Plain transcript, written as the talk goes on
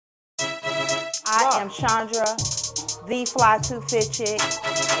I am Chandra, the Fly to Fit Chick,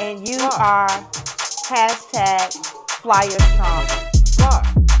 and you are hashtag Flyer Strong. Fly.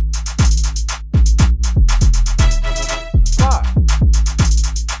 Fly.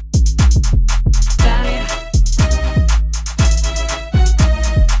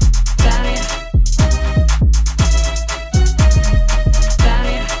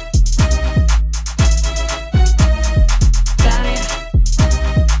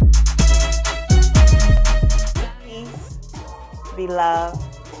 Be loved,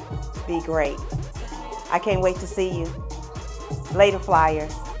 be great. I can't wait to see you. Later,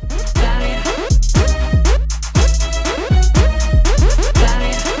 Flyers.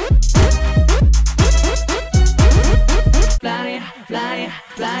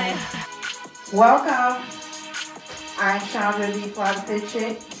 Welcome. I'm Chandra, the Fly to Fit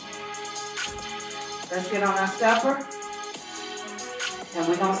Chick. Let's get on our stepper. And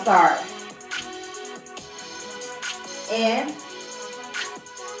we're going to start. In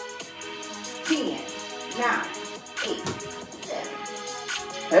 10, 9, 8, 7.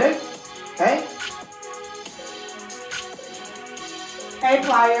 Hey, hey. Hey,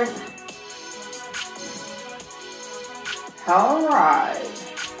 Flyers. All right.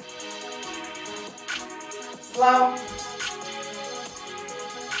 Slow.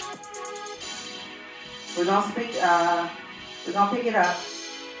 We're gonna pick it up.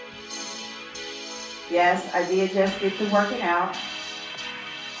 Yes, I did just get to working out.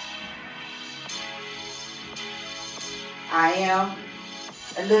 I am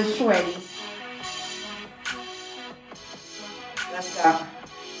a little sweaty. Let's go.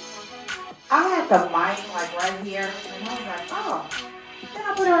 I had the mic like right here, and I was like, oh. Then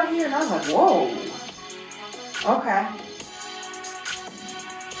I put it right here, and I was like, whoa. Okay.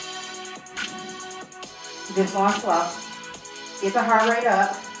 Just going slow. Get the heart rate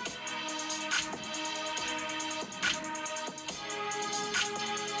up.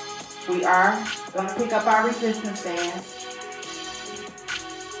 We are going to pick up our resistance bands.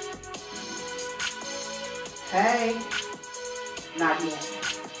 Hey. Not yet.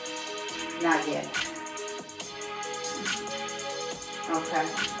 Not yet. Okay.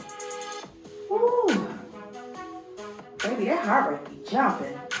 Woo. Baby, that heart rate be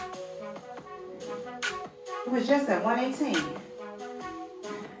jumping. It was just at 118.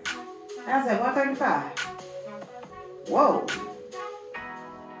 Now it's at 135. Whoa.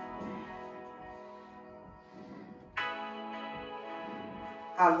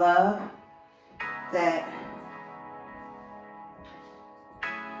 I love that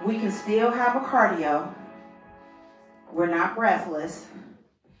we can still have a cardio. We're not breathless.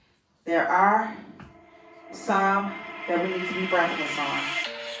 There are some that we need to be breathless on.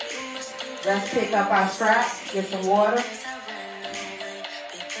 Let's pick up our straps, get some water.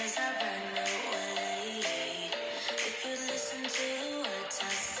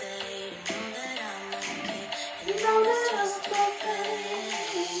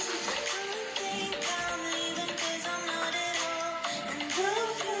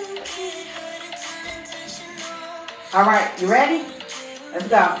 All right, you ready? Let's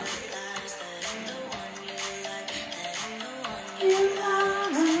go.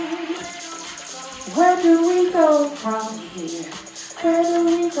 Where do we go from here? Where do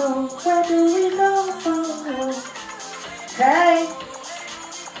we go? Where do we go from here? Okay.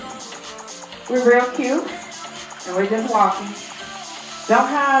 We're real cute, and we're just walking. Don't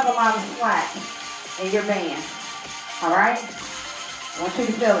have a lot of slack in your band. All right? I want you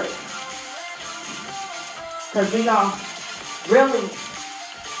to feel it. Because we're going to really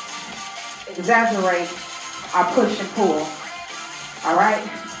exaggerate our push and pull. All right?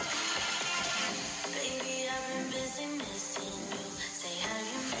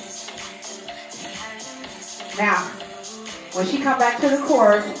 Now, when she come back to the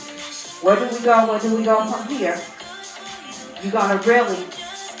chorus, where do we go? Where do we go from here? You're going to really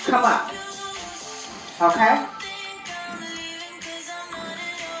come up. Okay?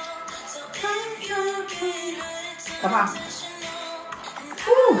 Come on.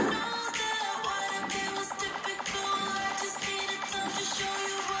 Woo.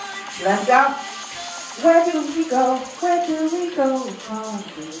 Let's go. Where do we go? Where do we go from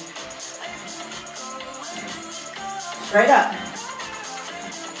here? Straight up.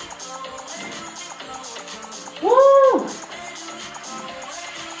 Woo.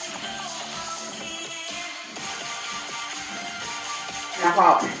 Now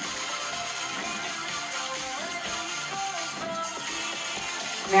walk.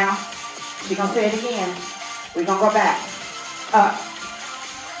 Now, she's going to say it again. We're going to go back. Up.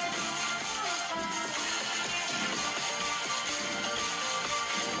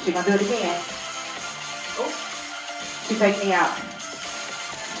 She's going to do it again. She faked me out.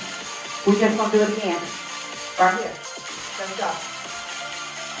 We just gonna do it again. Right here. Let's go.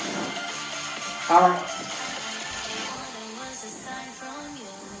 All right.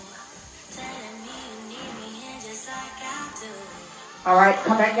 All right,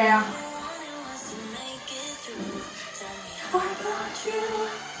 come back down. What about you?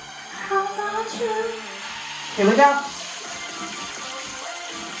 How about you? Here we go.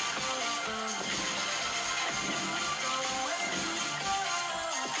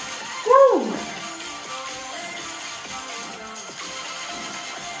 Woo!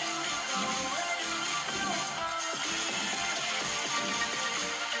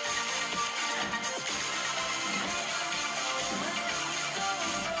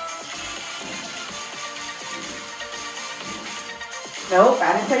 Nope, I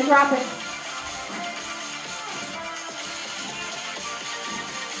didn't say drop it.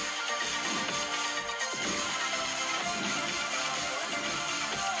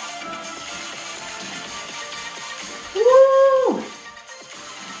 Woo!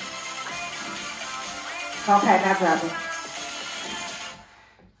 Okay, now drop it.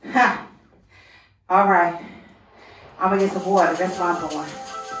 Ha! All right. I'm gonna get some water. That's what I'm doing.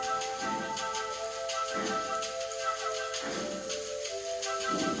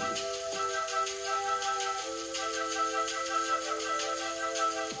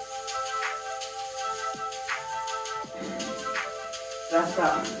 Let's go.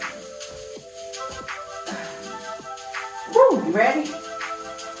 Woo, you ready?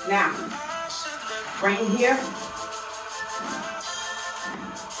 Now, bring it here.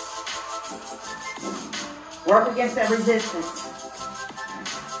 Work against that resistance.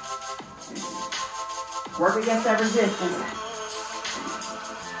 Work against that resistance.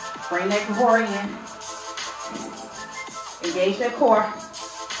 Bring that core in. Engage that core.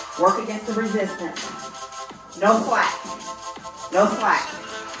 Work against the resistance. No slack. No slack.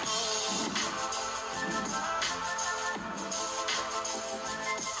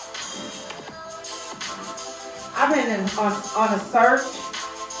 I've been on a search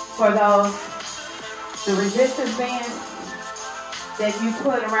for the resistance bands that you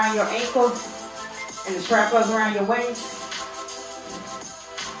put around your ankles and the strap goes around your waist.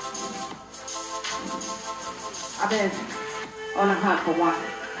 I've been on a hunt for one.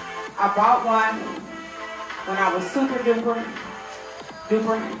 I bought one when I was super duper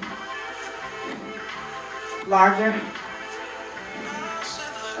larger.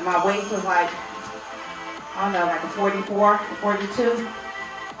 And my waist was like, I don't know, like a 44, 42.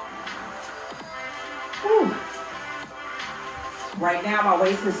 Whew. Right now my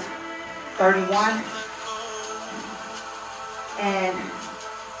waist is 31. And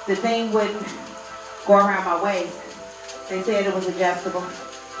the thing wouldn't go around my waist. They said it was adjustable,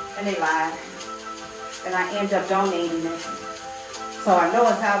 and they lied. And I end up donating it. So I know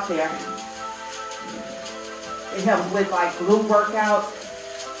it's out there. It helps with like glute workouts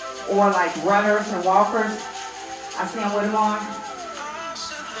or like runners and walkers. I see them with them on.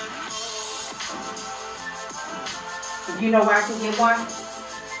 If you know where I can get one,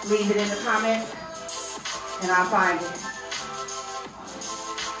 leave it in the comments and I'll find it.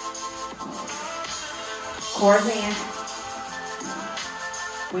 Core's in.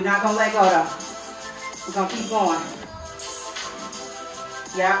 We're not gonna let go though. We're gonna keep going.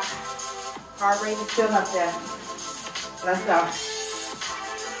 Yep. Heart rate is still up there. Let's go.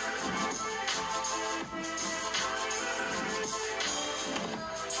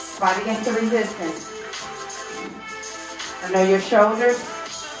 Fight against the resistance. I know your shoulders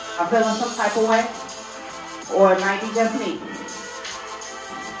are feeling some type of way, or it might be just me.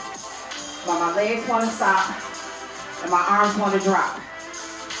 But my legs want to stop and my arms want to drop.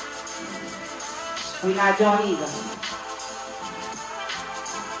 We're not doing either.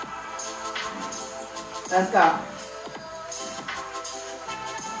 Let's go.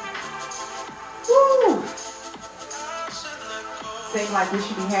 Woo! Seems like we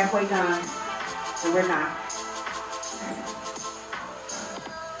should be halfway done, but we're not.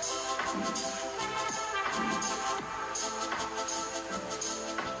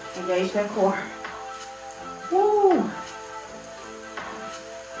 Engage that core. Woo!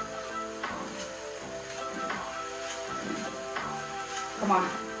 Come on.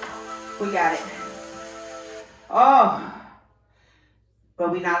 We got it. Oh.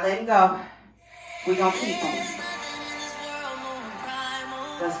 But we're not letting go. We're going to keep them.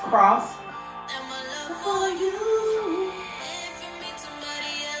 Let's cross.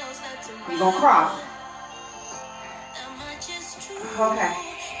 We're going to cross. Okay.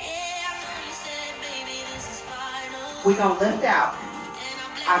 We're going to lift out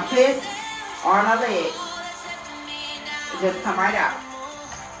our fist on our leg. Just come right out.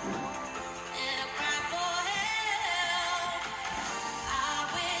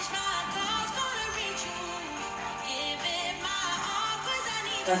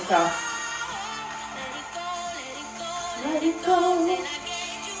 Let's go. Let it go.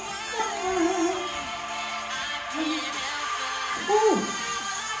 Woo.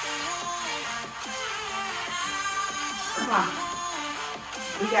 Come on.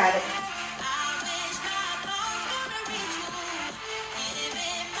 We got it.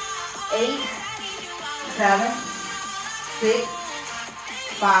 8, 7, 6,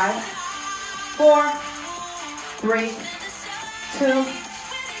 5, 4, 3, 2,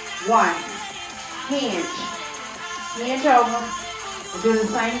 1. Hinge. Hinge over and do the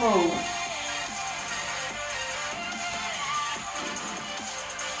same move.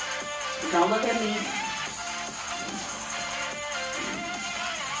 Don't look at me.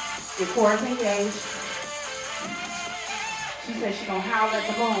 Your core is engaged. She said she's gonna howl at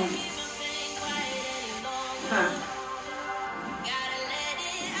the moon. Huh.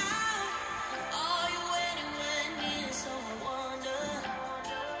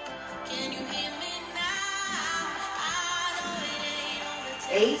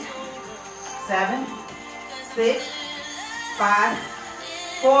 Eight, 7, 6, 5,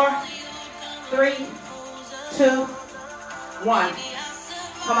 4, 3, 2, 1.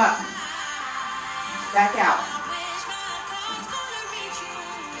 Come up. Back out.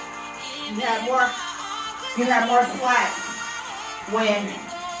 You have more slack when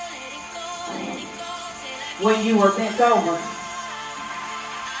you were bent over.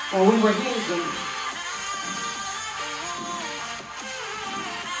 When we were hinging.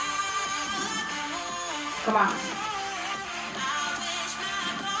 Come on.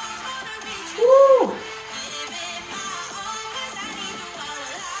 Woo!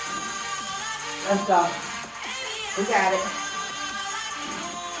 Let's go. We got it.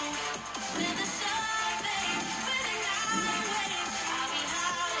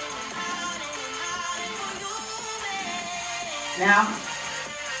 Now,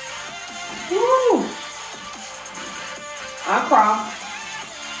 woo! Uncross.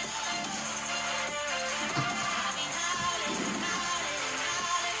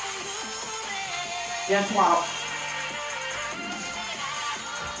 Just walk.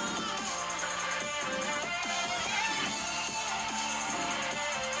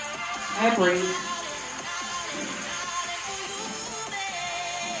 And breathe.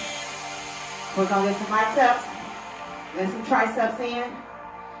 We're going to get some biceps, then some triceps in.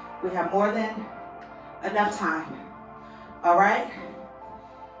 We have more than enough time. All right?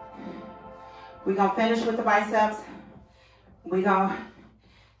 We're going to finish with the biceps. We're going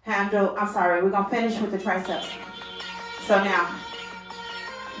to finish with the triceps. So now,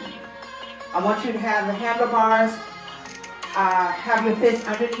 I want you to have the handlebars, have your fists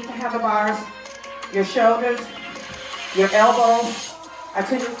underneath the handlebars, your shoulders, your elbows are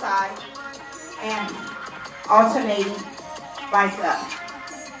to the side, and alternating biceps.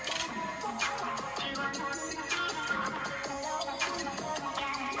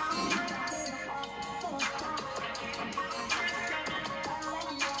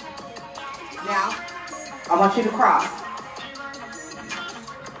 Now, I want you to cross.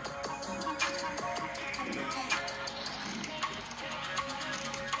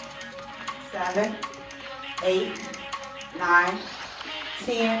 Seven, 8, 9,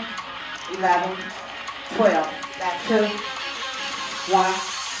 10, 11, 12. Back 2, 1,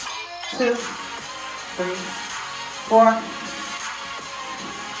 2, 3, 4.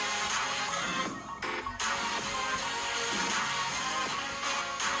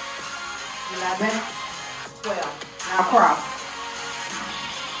 11, 12. Now cross.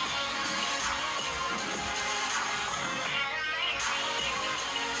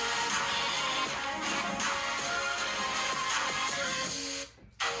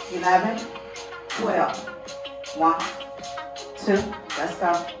 Eleven, 12. 1, 2. Let's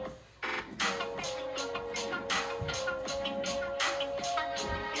go.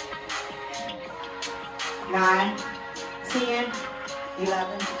 9, 10,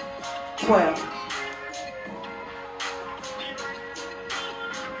 11, 12.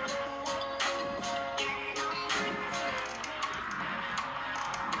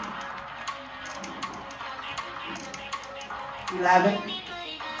 11,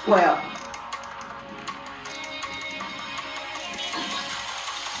 12.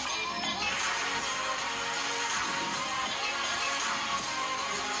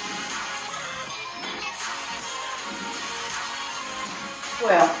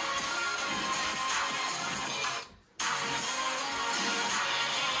 12.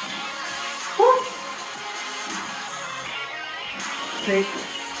 Woo. 6,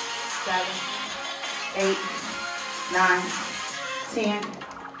 7, 8, 9, 10,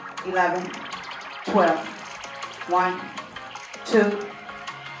 11, 12. 1, 2,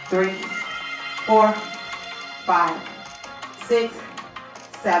 3, 4, 5, 6,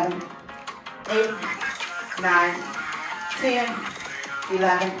 7, 8, 9, 10,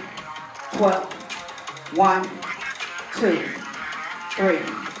 11, 12. 1, 2, 3,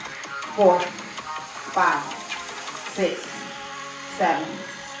 4, 5, 6, 7,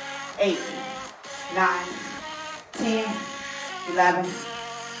 8, 9, 10, 11,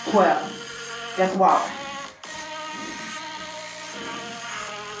 12. Just walk.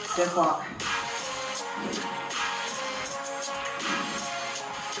 Just walk.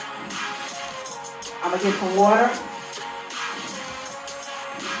 I'm going to get some water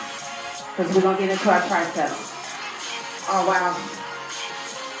because we're going to get into our triceps. Oh, wow.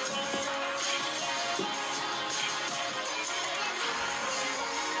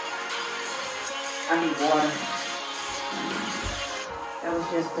 I need water. That was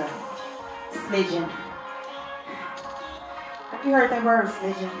just a smidgen. Have you heard that word,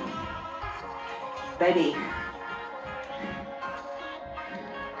 smidgen? Baby.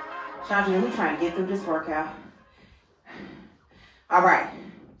 Chandra, we're trying to get through this workout. All right.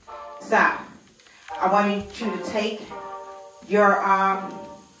 Stop. I want you to take your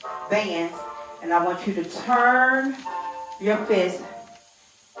bands and I want you to turn your fist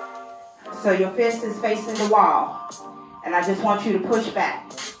so your fist is facing the wall. And I just want you to push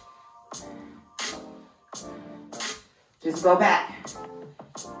back. Just go back.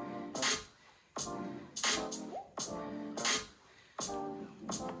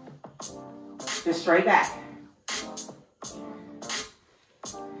 Just straight back.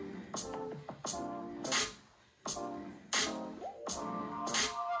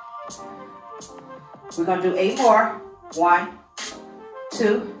 We're going to do 8 more. 1,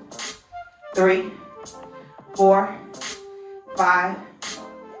 2, 3, 4, 5,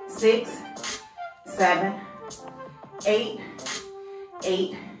 6, 7, 8,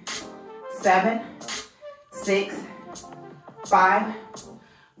 8, 7, 6, 5,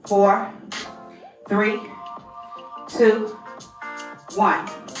 4, 3, 2, 1.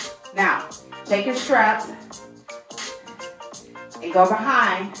 Now, take your straps and go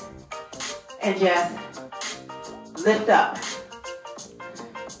behind and just lift up.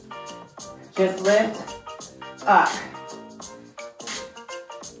 Just lift up.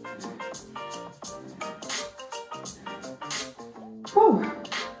 Whew.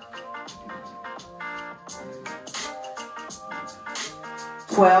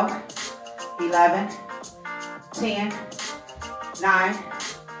 12, 11, 10, 9,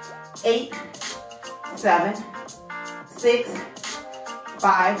 8, 7, 6,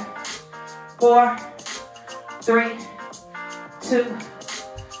 5, 4, 3, 2,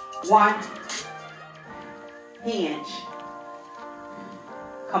 1. Hinge.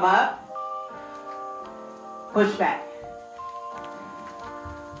 Come up. Push back.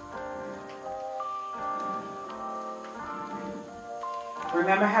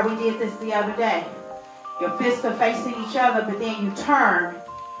 Remember how we did this the other day? Your fists are facing each other, but then you turn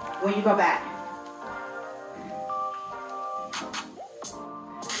when you go back.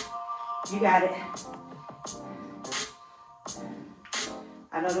 You got it.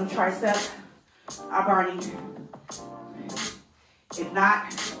 I know them triceps are burning. If not,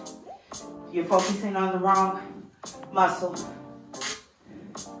 you're focusing on the wrong muscle.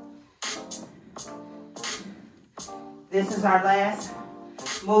 This is our last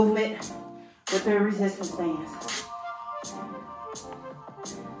movement with the resistance bands.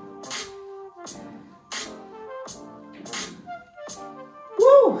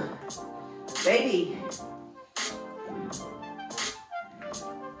 Woo! Baby.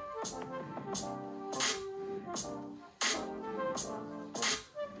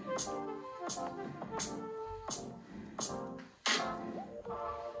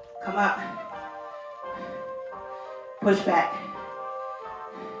 Come up. Push back.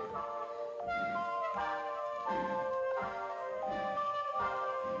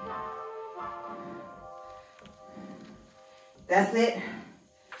 That's it.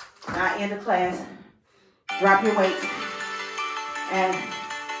 Now end of class. Drop your weights. And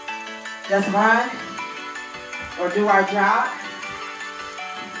just run or do our jog.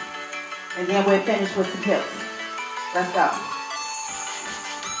 And then we'll finish with some hips. Let's go.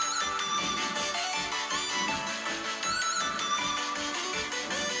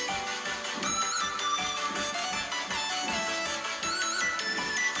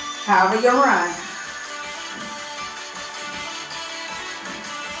 However you run.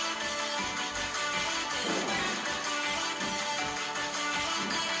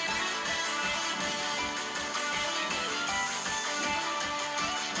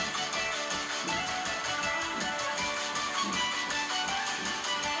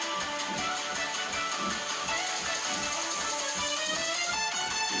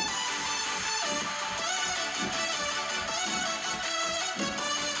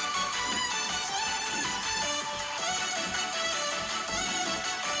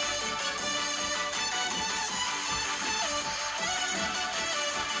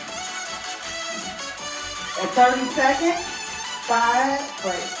 At 30 seconds, 5,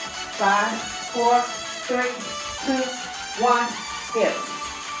 wait, 5, 4, 3, 2, 1, skip.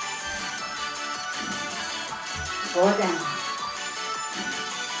 Go down.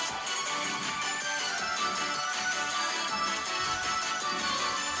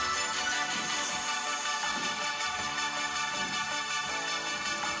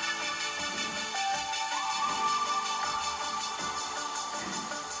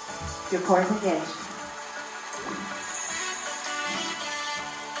 Your core is engaged.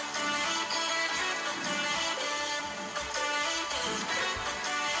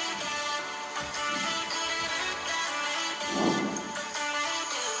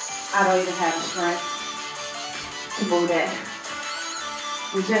 I don't even have the strength to move that.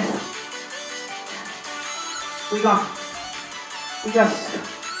 We just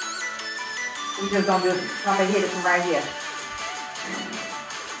gonna do, I'm gonna hit it from right here.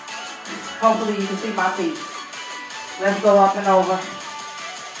 Hopefully you can see my feet. Let's go up and over.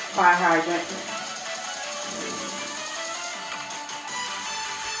 Fire hydrant.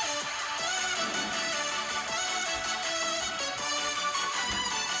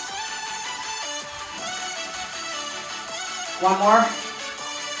 One more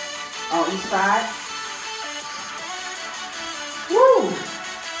on each side. Woo!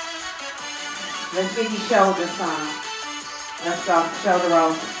 Let's get your shoulders some. Let's go, shoulder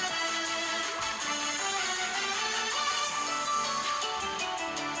rolls.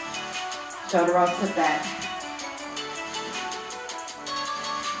 Shoulder rolls to back.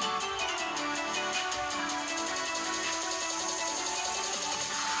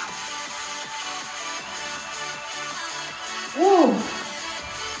 Woo!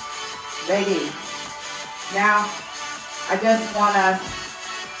 Baby. Now, I just want us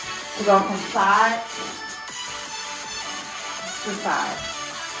to go from side to side.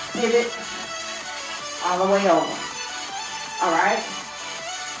 Pivot all the way over. All right?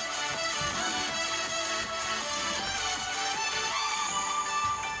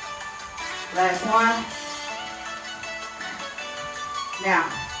 Last one. Now,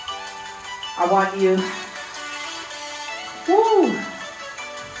 I want you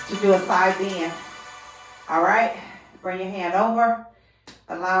to do a side bend. All right? Bring your hand over.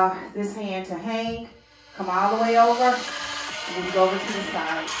 Allow this hand to hang. Come all the way over. Move over to the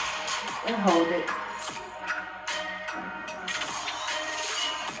side and hold it.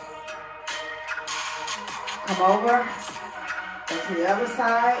 Come over. Go to the other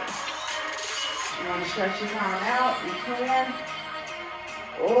side. You want to stretch your arm out, you can.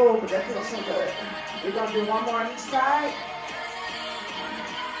 Oh, but that feels so good. We're going to do one more on each side.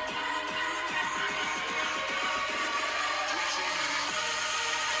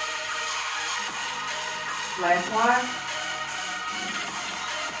 Last one.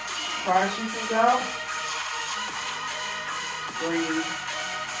 As far as you can go. Breathe.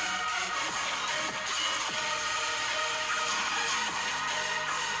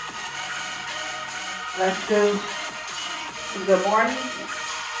 Let's do some good morning,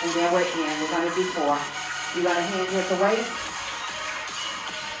 and then we're in. We're going to do 4. You're going to hand hit the waist.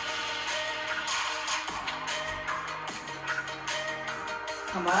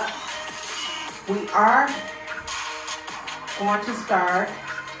 Come up. We are going to start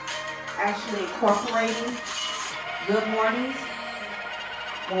actually incorporating good mornings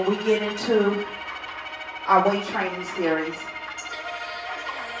when we get into our weight training series.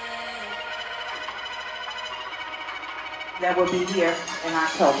 That will be here in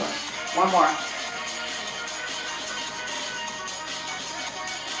October. One more.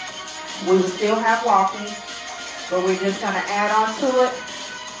 We will still have walking, but we're just going to add on to it.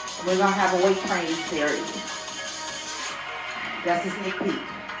 And we're going to have a weight training series. That's a sneak peek.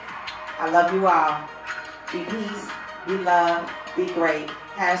 I love you all. Be peace, be love, be great.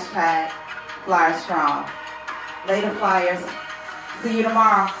 Hashtag Fly Strong. Later, Flyers. See you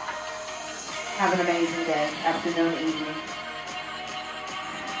tomorrow. Have an amazing day, afternoon, evening.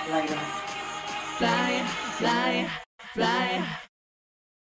 Later. Fly, fly, fly.